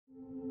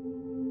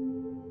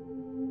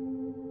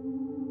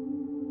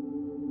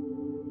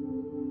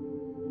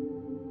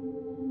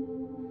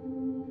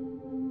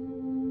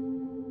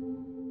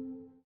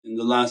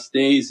last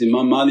days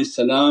Imam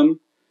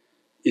salam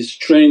is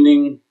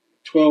training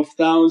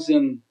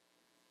 12,000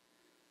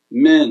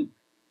 men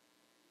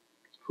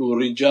who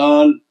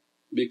rijal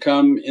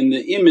become in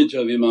the image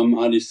of Imam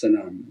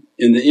salam,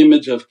 in the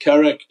image of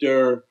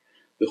character,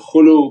 the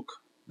khuluq,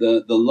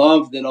 the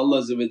love that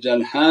Allah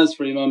has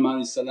for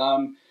Imam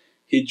salam.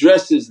 He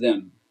dresses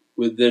them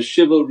with their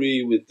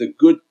chivalry, with the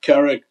good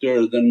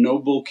character, the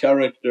noble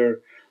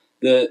character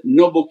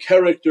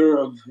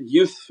of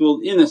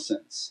youthful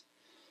innocence,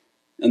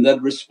 and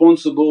that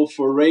responsible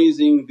for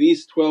raising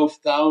these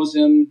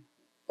 12,000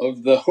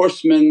 of the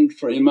horsemen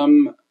for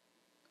Imam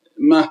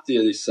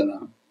Mahdi,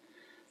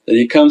 that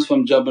he comes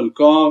from Jabal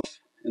Qaf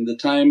in the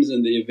times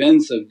and the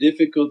events of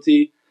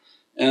difficulty,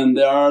 and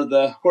they are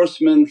the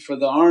horsemen for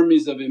the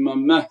armies of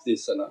Imam Mahdi,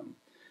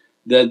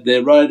 that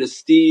they ride a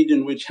steed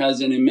in which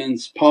has an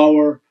immense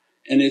power,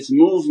 and its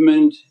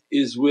movement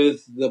is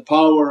with the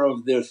power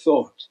of their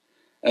thought.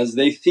 As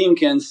they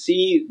think and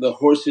see, the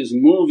horse is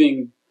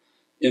moving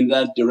in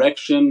that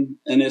direction,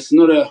 and it's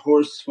not a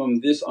horse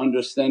from this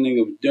understanding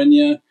of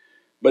dunya,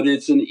 but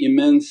it's an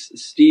immense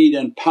steed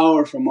and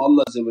power from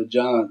Allah,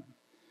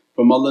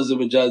 from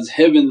Allah's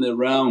heavenly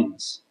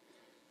realms.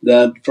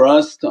 That for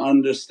us to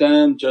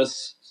understand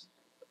just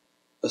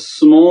a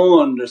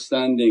small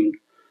understanding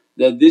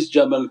that this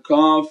Jabal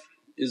Qaf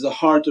is the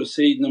heart of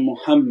Sayyidina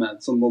Muhammad,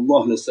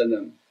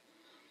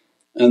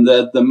 and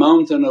that the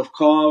Mountain of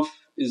Qaf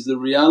is the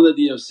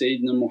reality of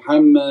Sayyidina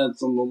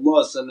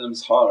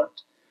Muhammad's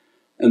heart,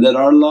 and that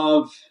our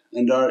love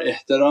and our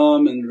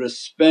ihtiram and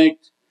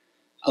respect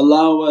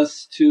allow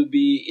us to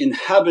be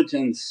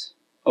inhabitants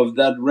of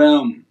that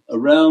realm, a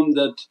realm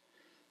that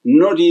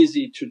not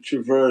easy to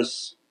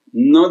traverse,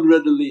 not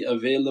readily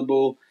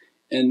available,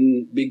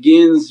 and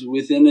begins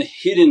within a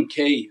hidden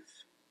cave.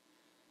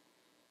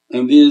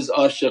 And these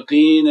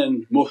ashiqeen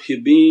and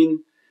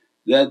muhibbeen,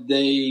 that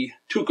they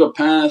took a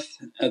path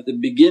at the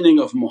beginning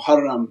of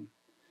Muharram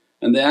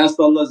and they asked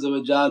Allah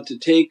to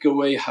take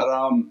away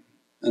haram,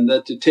 and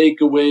that to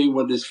take away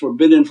what is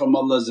forbidden from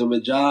Allah,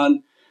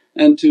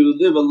 and to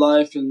live a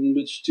life in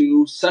which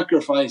to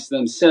sacrifice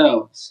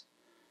themselves.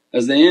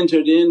 As they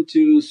entered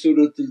into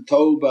Surah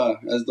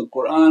Al-Tawbah, as the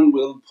Qur'an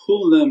will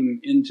pull them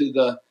into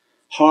the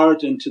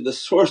heart and to the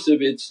source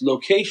of its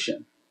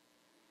location.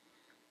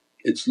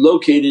 It's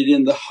located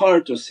in the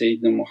heart of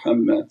Sayyidina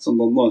Muhammad,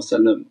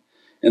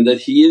 and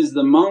that he is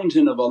the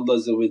mountain of Allah,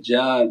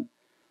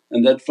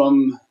 and that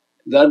from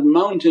that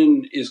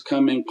mountain is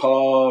coming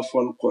Qaf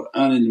wal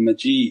Qur'an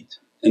al-Majid,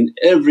 and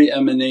every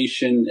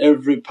emanation,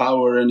 every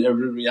power and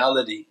every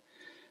reality.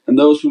 And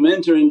those who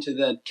enter into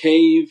that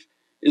cave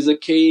is a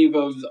cave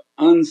of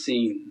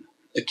unseen,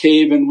 a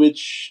cave in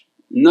which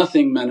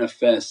nothing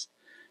manifests.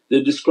 They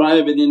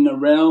describe it in a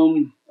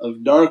realm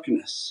of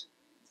darkness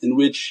in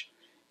which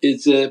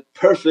it's a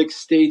perfect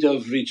state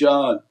of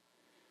rijal,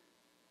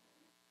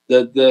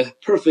 that the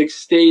perfect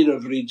state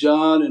of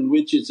rijal in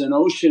which it's an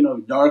ocean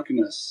of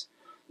darkness.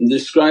 And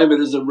describe it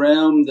as a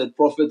realm that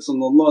Prophet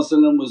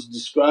was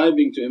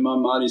describing to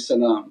Imam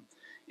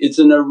It's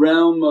in a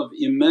realm of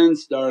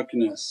immense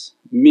darkness,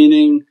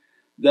 meaning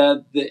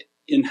that the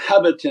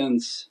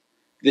inhabitants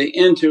they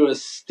enter a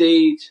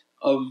state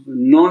of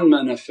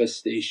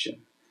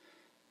non-manifestation.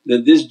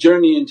 That this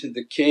journey into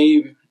the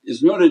cave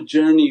is not a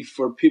journey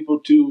for people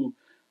to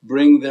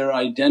bring their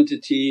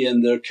identity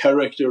and their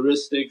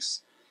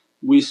characteristics.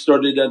 We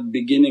started at the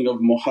beginning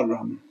of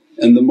Muharram,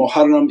 and the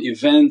Muharram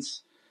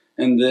events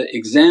and the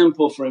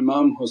example for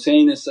Imam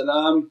Husayn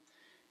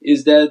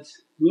is that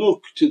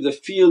look to the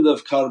field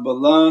of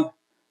Karbala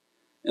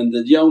and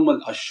the Yawm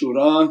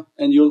al-Ashura,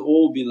 and you'll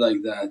all be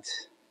like that.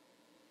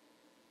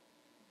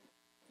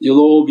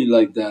 You'll all be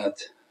like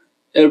that.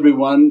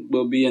 Everyone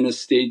will be in a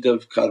state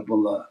of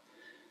Karbala.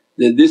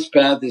 That this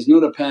path is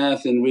not a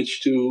path in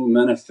which to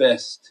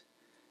manifest.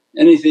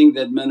 Anything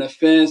that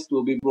manifests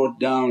will be brought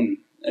down,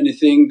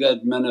 anything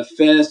that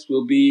manifests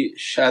will be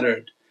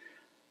shattered,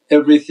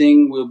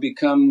 everything will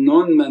become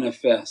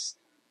non-manifest.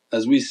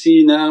 As we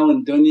see now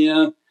in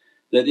dunya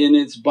that in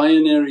its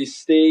binary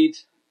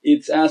state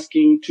it's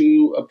asking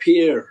to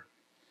appear,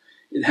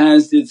 it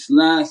has its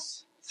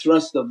last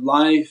thrust of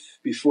life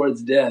before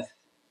its death.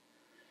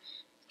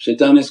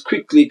 Shaitan is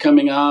quickly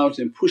coming out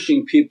and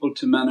pushing people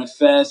to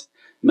manifest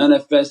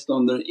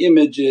on their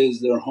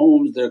images, their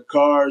homes, their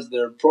cars,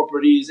 their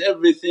properties,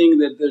 everything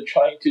that they're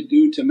trying to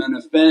do to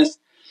manifest.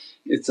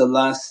 It's a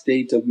last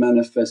state of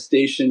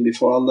manifestation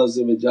before Allah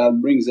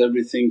brings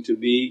everything to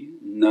be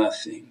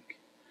nothing.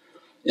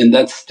 In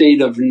that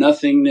state of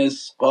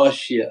nothingness,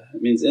 ghashiyah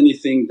means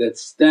anything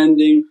that's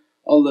standing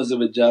Allah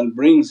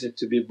brings it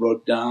to be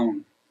brought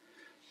down.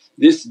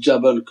 This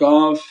Jabal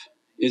Qaf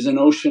is an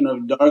ocean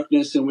of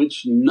darkness in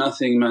which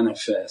nothing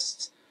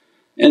manifests,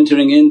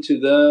 entering into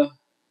the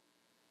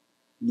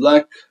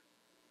black,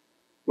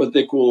 what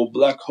they call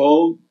black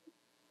hole,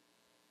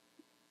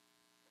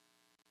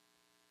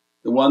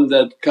 the one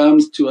that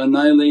comes to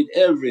annihilate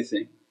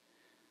everything.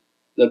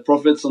 That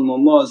Prophet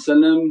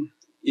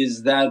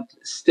is that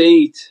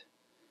state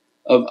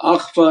of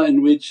akhfa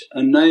in which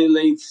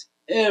annihilates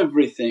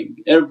everything.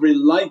 Every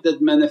light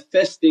that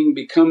manifesting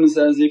becomes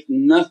as if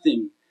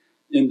nothing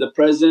in the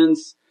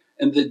presence,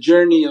 and the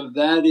journey of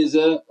that is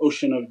a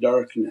ocean of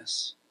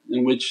darkness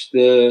in which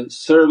the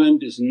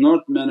servant is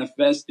not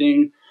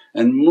manifesting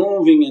and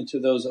moving into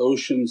those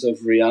oceans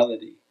of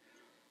reality.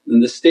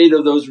 And the state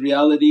of those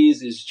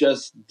realities is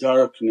just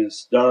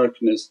darkness,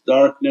 darkness,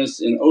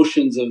 darkness in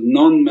oceans of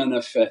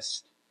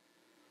non-manifest.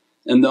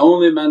 And the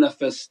only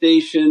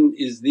manifestation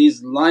is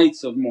these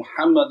lights of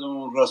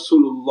Muhammadun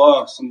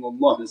Rasulullah.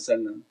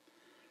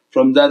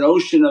 From that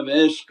ocean of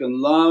ishq and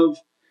love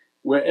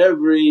where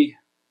every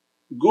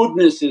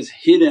goodness is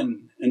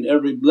hidden and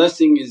every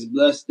blessing is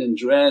blessed and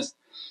dressed.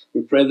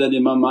 We pray that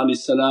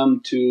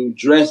Imam to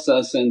dress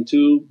us and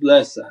to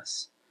bless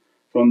us.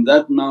 From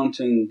that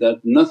mountain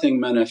that nothing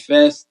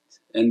manifests,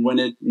 and when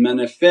it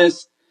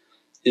manifests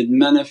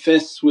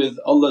with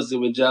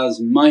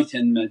Allah's might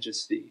and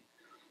majesty.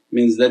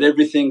 Means that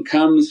everything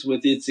comes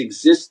with its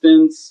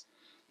existence,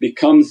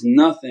 becomes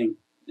nothing,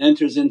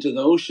 enters into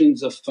the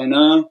oceans of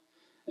Fana,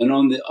 and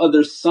on the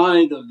other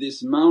side of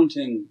this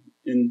mountain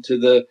into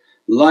the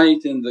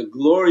light and the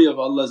glory of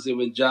Allah's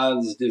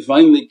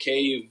Divinely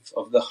cave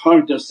of the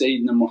heart of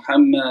Sayyidina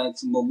Muhammad,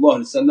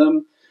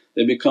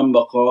 they become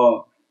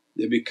Baqa,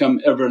 they become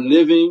ever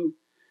living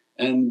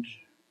and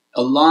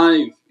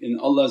alive in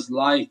Allah's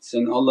lights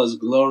and Allah's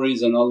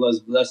glories and Allah's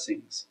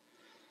blessings.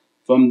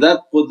 From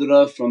that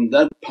qudrah, from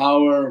that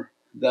power,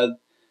 that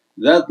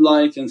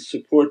light and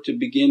support to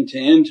begin to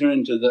enter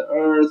into the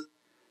earth,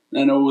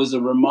 and always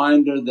a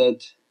reminder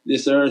that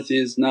this earth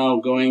is now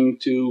going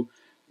to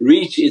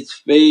reach its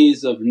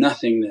phase of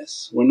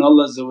nothingness when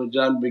Allah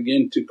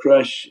begin to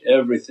crush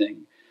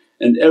everything,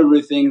 and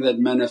everything that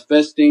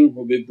manifesting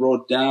will be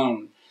brought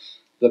down.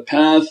 The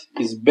path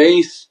is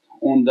based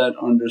on that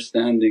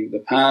understanding, the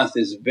path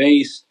is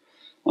based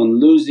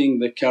on losing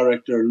the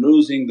character,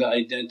 losing the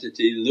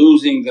identity,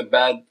 losing the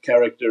bad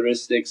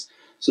characteristics,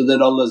 so that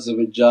Allah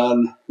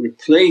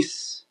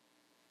replace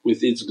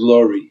with its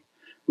glory,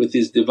 with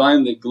His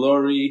Divinely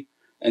glory,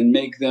 and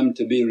make them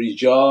to be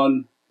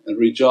rijal. And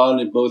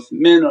rijal, both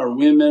men or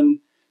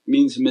women,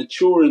 means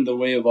mature in the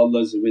way of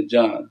Allah.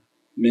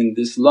 Mean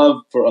this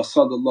love for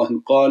Asadullah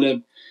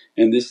al-Qalib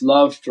and this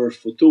love for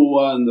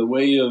futuwah and the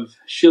way of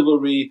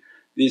chivalry,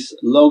 this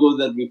logo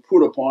that we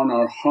put upon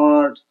our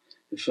heart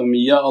from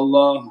Ya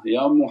Allah,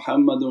 Ya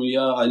Muhammadun,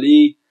 Ya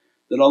Ali,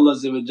 that Allah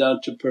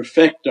to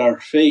perfect our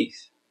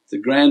faith, to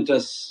grant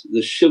us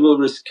the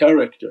chivalrous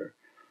character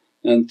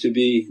and to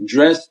be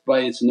dressed by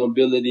its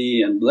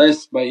nobility and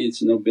blessed by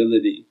its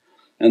nobility,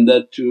 and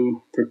that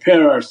to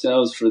prepare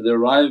ourselves for the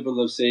arrival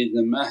of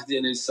Sayyidina Mahdi.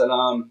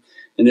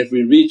 And if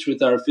we reach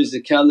with our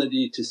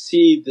physicality to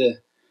see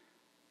the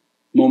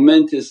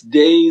momentous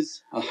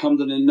days,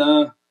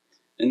 alhamdulillah,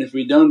 and if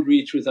we don't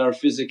reach with our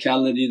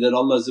physicality, that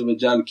Allah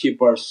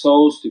keep our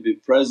souls to be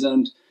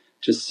present,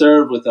 to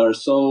serve with our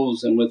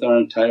souls and with our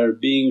entire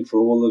being for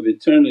all of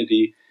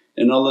eternity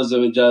in Allah's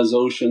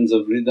oceans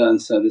of rida and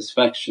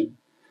satisfaction.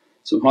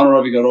 Subhana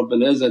rabbika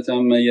rabbil izzati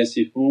amma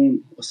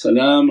yasifoon wa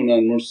salaamun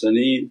alal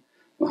mursaleen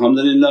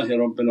walhamdulillahi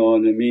rabbil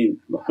alameen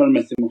bi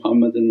hurmati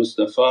Muhammadin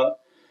Mustafa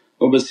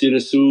wa bi siri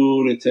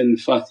Suratil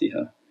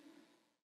Fatiha.